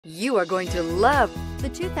You are going to love the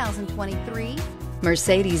 2023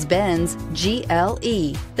 Mercedes-Benz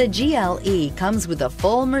GLE. The GLE comes with a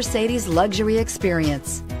full Mercedes luxury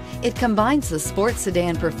experience. It combines the sports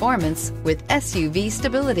sedan performance with SUV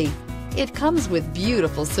stability. It comes with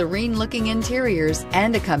beautiful, serene-looking interiors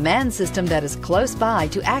and a command system that is close by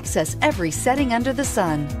to access every setting under the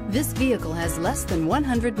sun. This vehicle has less than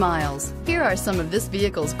 100 miles. Here are some of this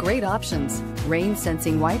vehicle's great options: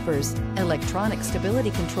 rain-sensing wipers, electronic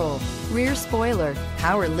stability control, rear spoiler,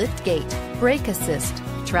 power liftgate, brake assist,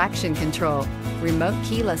 traction control, remote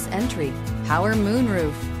keyless entry, power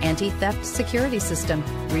moonroof, anti-theft security system,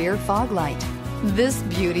 rear fog light. This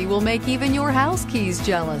beauty will make even your house keys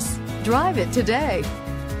jealous. Drive it today.